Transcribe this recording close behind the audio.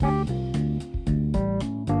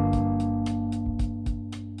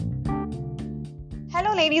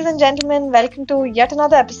ladies and gentlemen. Welcome to yet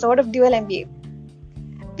another episode of Dual MBA.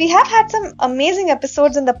 We have had some amazing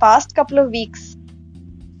episodes in the past couple of weeks.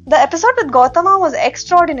 The episode with Gautama was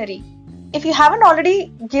extraordinary. If you haven't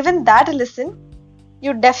already given that a listen,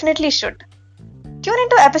 you definitely should. Tune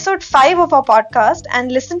into episode 5 of our podcast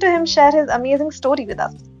and listen to him share his amazing story with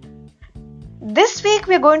us. This week,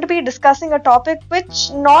 we are going to be discussing a topic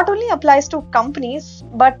which not only applies to companies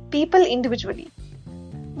but people individually.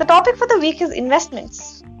 The topic for the week is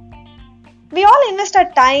investments. We all invest our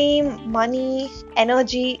time, money,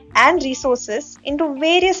 energy, and resources into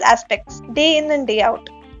various aspects day in and day out,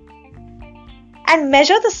 and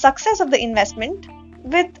measure the success of the investment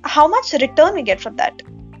with how much return we get from that.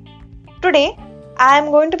 Today, I am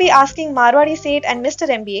going to be asking Marwadi Seth and Mr.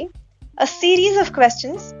 MBA a series of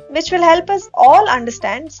questions which will help us all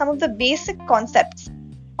understand some of the basic concepts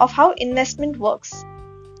of how investment works.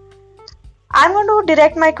 I'm going to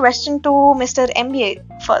direct my question to Mr.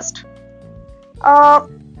 MBA first.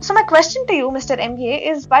 So my question to you, Mr.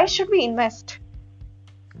 MBA, is why should we invest?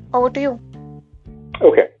 Over to you.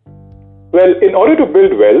 Okay. Well, in order to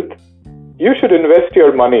build wealth, you should invest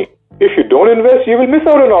your money. If you don't invest, you will miss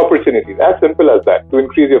out on opportunities. As simple as that, to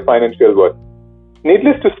increase your financial worth.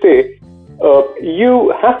 Needless to say,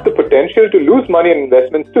 you have the potential to lose money in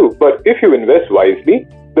investments too. But if you invest wisely,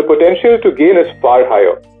 the potential to gain is far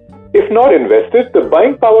higher. If not invested, the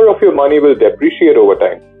buying power of your money will depreciate over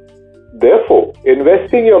time. Therefore,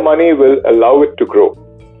 investing your money will allow it to grow.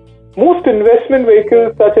 Most investment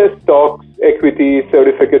vehicles such as stocks, equity,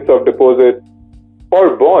 certificates of deposit,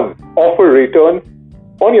 or bonds offer returns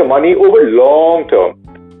on your money over long term.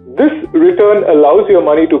 This return allows your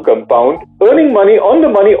money to compound, earning money on the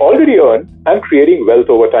money already earned and creating wealth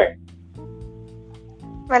over time.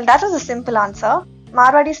 Well, that was a simple answer.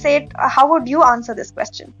 Marwadi Seth, how would you answer this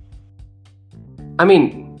question?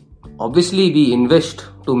 Obviously we invest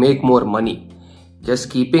to make more money.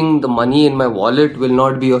 Just keeping the money in my wallet will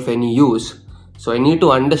not be of any use. So I need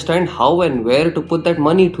to understand how and where to put that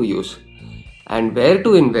money to use. And where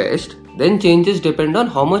to invest, then changes depend on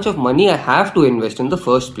how much of money I have to invest in the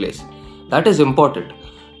first place. That is important.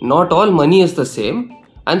 Not all money is the same,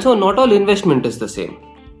 and so not all investment is the same.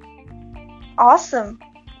 Awesome.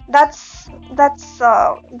 That's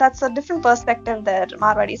a different perspective there,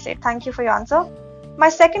 Marwadi Seth. Thank you for your answer. My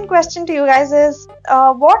second question to you guys is,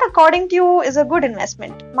 what according to you is a good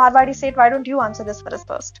investment? Marwadi Seth, why don't you answer this for us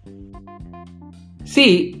first?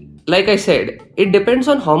 See, like I said, it depends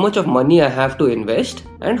on how much of money I have to invest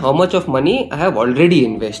and how much of money I have already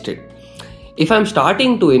invested. If I'm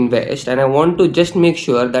starting to invest and I want to just make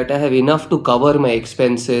sure that I have enough to cover my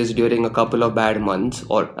expenses during a couple of bad months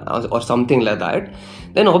or something like that,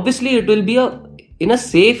 then obviously it will be in a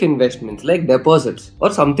safe investments like deposits or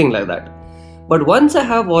something like that. But once I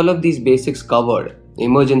have all of these basics covered,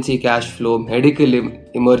 emergency cash flow, medical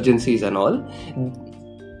emergencies and all,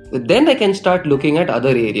 then I can start looking at other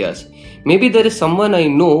areas. Maybe there is someone I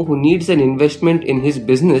know who needs an investment in his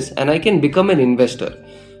business and I can become an investor.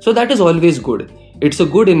 So that is always good. It's a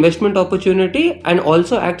good investment opportunity and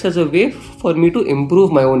also acts as a way for me to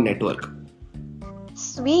improve my own network.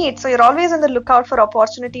 Sweet. So you're always on the lookout for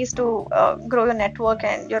opportunities to grow your network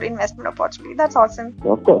and your investment opportunity. That's awesome.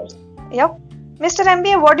 Of course. Yep. Mr.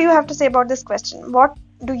 MBA, what do you have to say about this question? What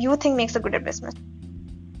do you think makes a good investment?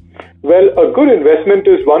 Well, a good investment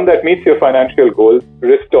is one that meets your financial goals,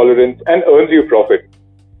 risk tolerance, and earns you profit.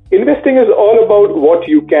 Investing is all about what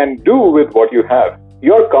you can do with what you have,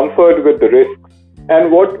 your comfort with the risks,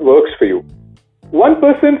 and what works for you. One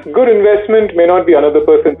person's good investment may not be another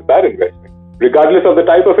person's bad investment. Regardless of the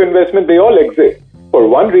type of investment, they all exist for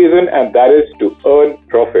one reason, and that is to earn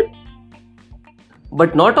profit.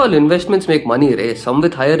 But not all investments make money, Ray. Some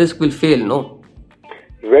with higher risk will fail, no?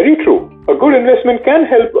 Very true. A good investment can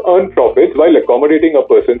help earn profits while accommodating a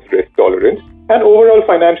person's risk tolerance and overall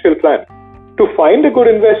financial plan. To find a good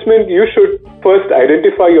investment, you should first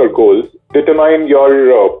identify your goals, determine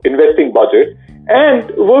your investing budget,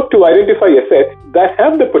 and work to identify assets that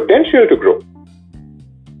have the potential to grow.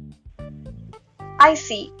 I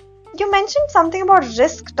see. You mentioned something about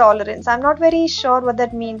risk tolerance. I'm not very sure what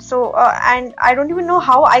that means. So, and I don't even know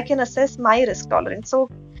how I can assess my risk tolerance. So,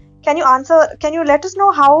 can you let us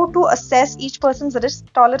know how to assess each person's risk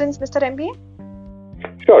tolerance, Mr. MBA?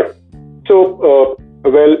 Sure. So,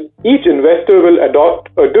 each investor will adopt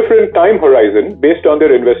a different time horizon based on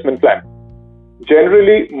their investment plan.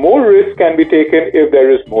 Generally, more risk can be taken if there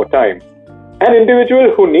is more time. An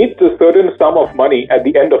individual who needs a certain sum of money at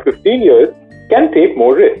the end of 15 years can take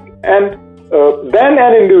more risk, and than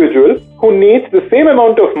an individual who needs the same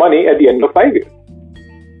amount of money at the end of 5 years.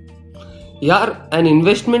 यार, an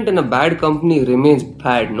investment in a bad company remains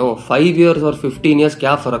bad, no? 5 years or 15 years,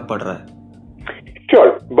 क्या फर्क पड़ रहा है?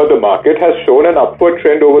 Sure, but the market has shown an upward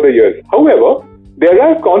trend over the years. However, there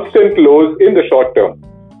are constant lows in the short term.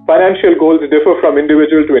 Financial goals differ from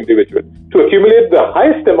individual to individual. To accumulate the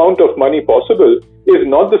highest amount of money possible is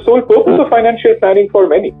not the sole purpose of financial planning for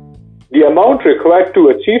many. The amount required to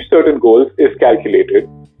achieve certain goals is calculated,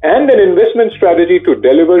 and an investment strategy to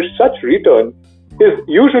deliver such return is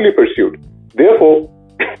usually pursued. Therefore,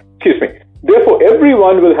 therefore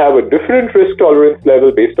everyone will have a different risk tolerance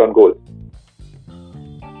level based on goals.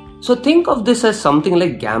 So think of this as something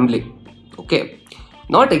like gambling. Okay,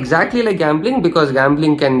 not exactly like gambling, because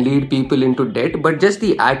gambling can lead people into debt, but just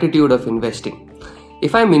the attitude of investing.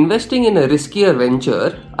 If I'm investing in a riskier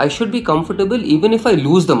venture, I should be comfortable even if I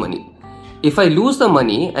lose the money. If I lose the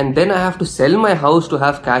money and then I have to sell my house to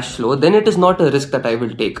have cash flow, then it is not a risk that I will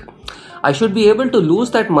take. I should be able to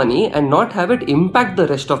lose that money and not have it impact the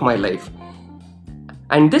rest of my life.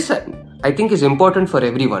 And this, I think, is important for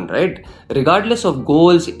everyone, right? Regardless of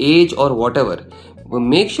goals, age, or whatever.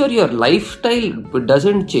 Make sure your lifestyle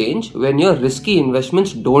doesn't change when your risky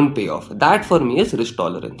investments don't pay off. That for me is risk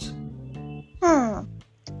tolerance.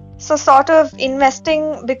 So sort of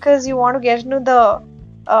investing because you want to get into the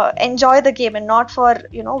enjoy the game and not for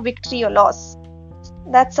victory or loss.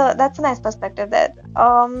 That's a nice perspective there.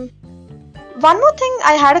 One more thing,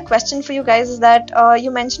 I had a question for you guys, is that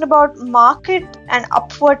you mentioned about market and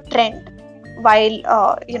upward trend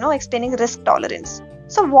while explaining risk tolerance.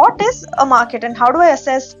 So what is a market and how do I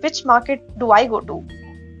assess which market do I go to?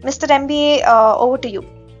 Mr. MBA, over to you.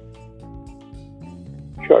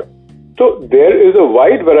 Sure. So there is a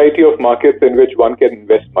wide variety of markets in which one can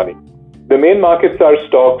invest money. The main markets are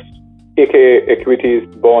stocks, aka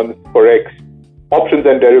equities, bonds, forex, options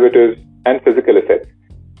and derivatives, and physical assets.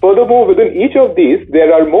 Furthermore, within each of these,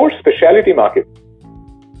 there are more specialty markets.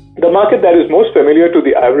 The market that is most familiar to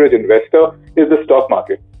the average investor is the stock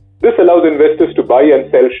market. This allows investors to buy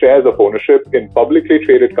and sell shares of ownership in publicly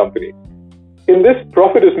traded companies. In this,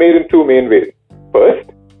 profit is made in two main ways. First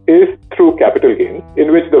is through capital gains,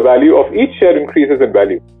 in which the value of each share increases in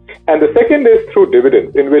value. And the second is through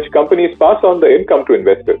dividends, in which companies pass on the income to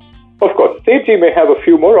investors. Of course, Sethji may have a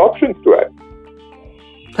few more options to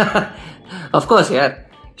add. Of course, yeah.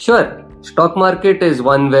 Sure, stock market is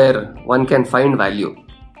one where one can find value.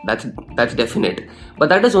 That's definite. But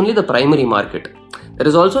that is only the primary market. There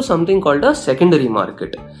is also something called a secondary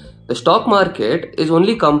market. The stock market is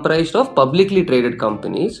only comprised of publicly traded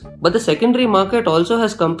companies, but the secondary market also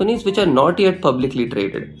has companies which are not yet publicly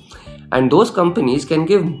traded. And those companies can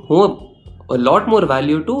give a lot more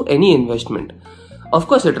value to any investment. Of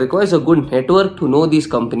course, it requires a good network to know these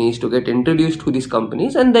companies, to get introduced to these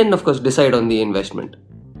companies, and then, of course, decide on the investment.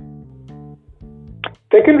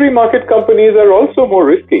 Secondary market companies are also more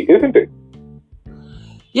risky, isn't it?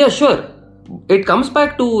 Yeah, sure. It comes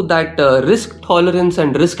back to that risk tolerance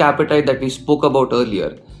and risk appetite that we spoke about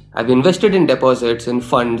earlier. I've invested in deposits, in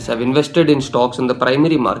funds, I've invested in stocks in the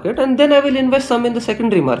primary market, and then I will invest some in the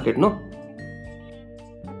secondary market, no?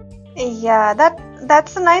 Yeah,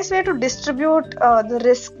 that's a nice way to distribute the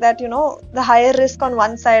risk, that the higher risk on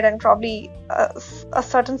one side and probably a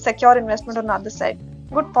certain secure investment on the other side.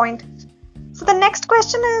 Good point. So the next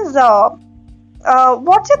question is,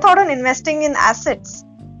 what's your thought on investing in assets?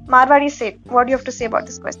 Marwadi Seth, what do you have to say about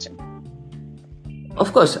this question?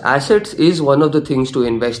 Of course, assets is one of the things to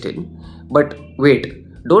invest in. But wait,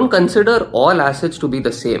 don't consider all assets to be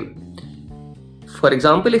the same. For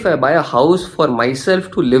example, if I buy a house for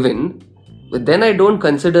myself to live in, then I don't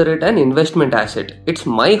consider it an investment asset. It's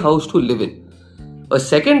my house to live in. A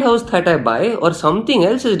second house that I buy or something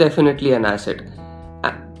else is definitely an asset.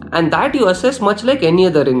 And that you assess much like any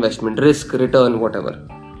other investment, risk, return, whatever.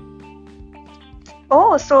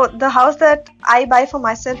 Oh, so the house that I buy for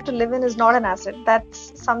myself to live in is not an asset.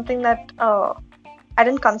 That's something that I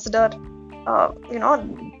didn't consider.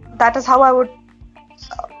 That is how I would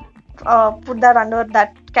put that under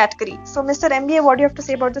that category. So, Mr. MBA, what do you have to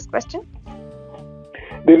say about this question?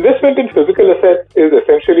 The investment in physical assets is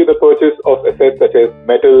essentially the purchase of assets such as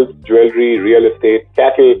metals, jewelry, real estate,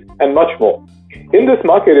 cattle, and much more. In this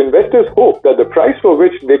market, investors hope that the price for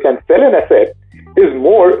which they can sell an asset is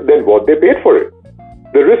more than what they paid for it.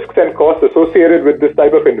 The risks and costs associated with this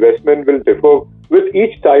type of investment will differ with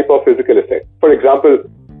each type of physical asset. For example,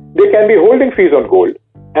 there can be holding fees on gold,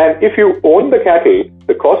 and if you own the cattle,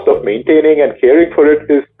 the cost of maintaining and caring for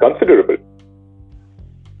it is considerable.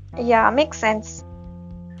 Yeah, makes sense.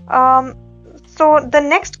 So the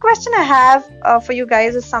next question I have for you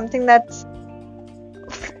guys is something that's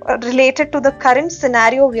related to the current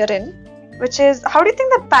scenario we are in, which is, how do you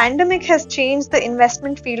think the pandemic has changed the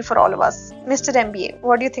investment field for all of us? Mr. MBA,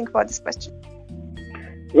 what do you think about this question?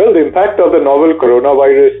 Well, the impact of the novel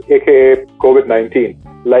coronavirus, aka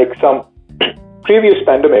COVID-19, like some previous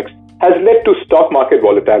pandemics, has led to stock market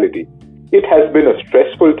volatility. It has been a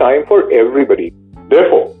stressful time for everybody.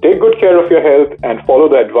 Therefore, take good care of your health and follow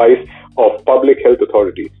the advice of public health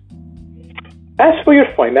authorities. As for your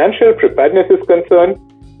financial preparedness is concerned,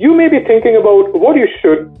 you may be thinking about what you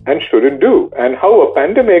should and shouldn't do and how a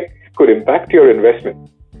pandemic could impact your investment.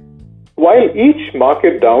 While each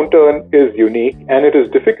market downturn is unique and it is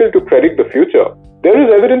difficult to predict the future, there is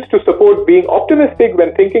evidence to support being optimistic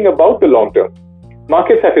when thinking about the long term.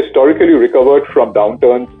 Markets have historically recovered from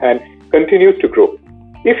downturns and continue to grow.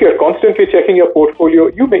 If you're constantly checking your portfolio,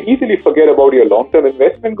 you may easily forget about your long-term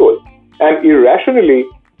investment goals and irrationally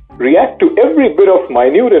react to every bit of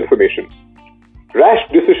minute information. Rash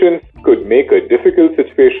decisions could make a difficult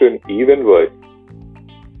situation even worse.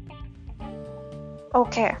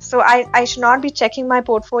 Okay, so I should not be checking my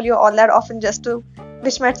portfolio all that often just to,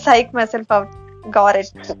 which might psych myself out. Got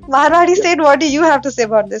it. Maharwadi said, what do you have to say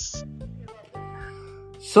about this?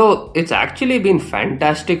 So it's actually been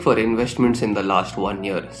fantastic for investments in the last 1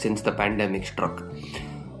 year since the pandemic struck.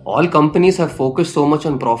 All companies have focused so much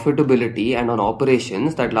on profitability and on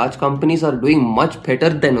operations that large companies are doing much better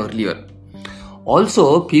than earlier.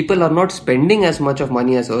 Also, people are not spending as much of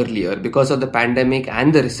money as earlier because of the pandemic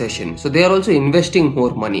and the recession. So they are also investing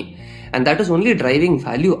more money, and that is only driving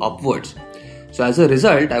value upwards. So as a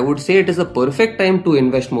result, I would say it is a perfect time to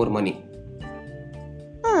invest more money.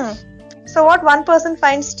 So what one person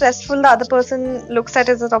finds stressful, the other person looks at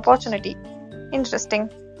as an opportunity. Interesting.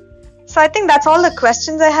 So I think that's all the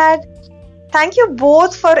questions I had. Thank you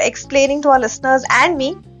both for explaining to our listeners and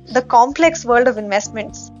me the complex world of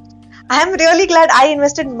investments. I am really glad I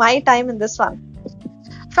invested my time in this one.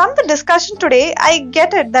 From the discussion today, I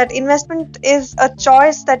get it that investment is a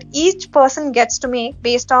choice that each person gets to make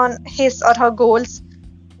based on his or her goals,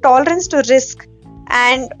 tolerance to risk,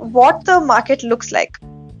 and what the market looks like.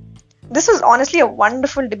 This was honestly a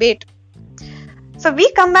wonderful debate. So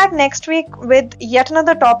we come back next week with yet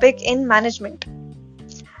another topic in management.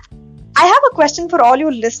 I have a question for all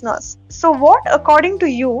you listeners. So what, according to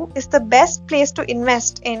you, is the best place to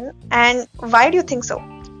invest in, and why do you think so?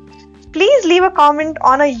 Please leave a comment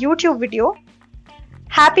on a YouTube video.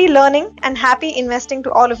 Happy learning and happy investing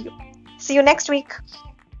to all of you. See you next week.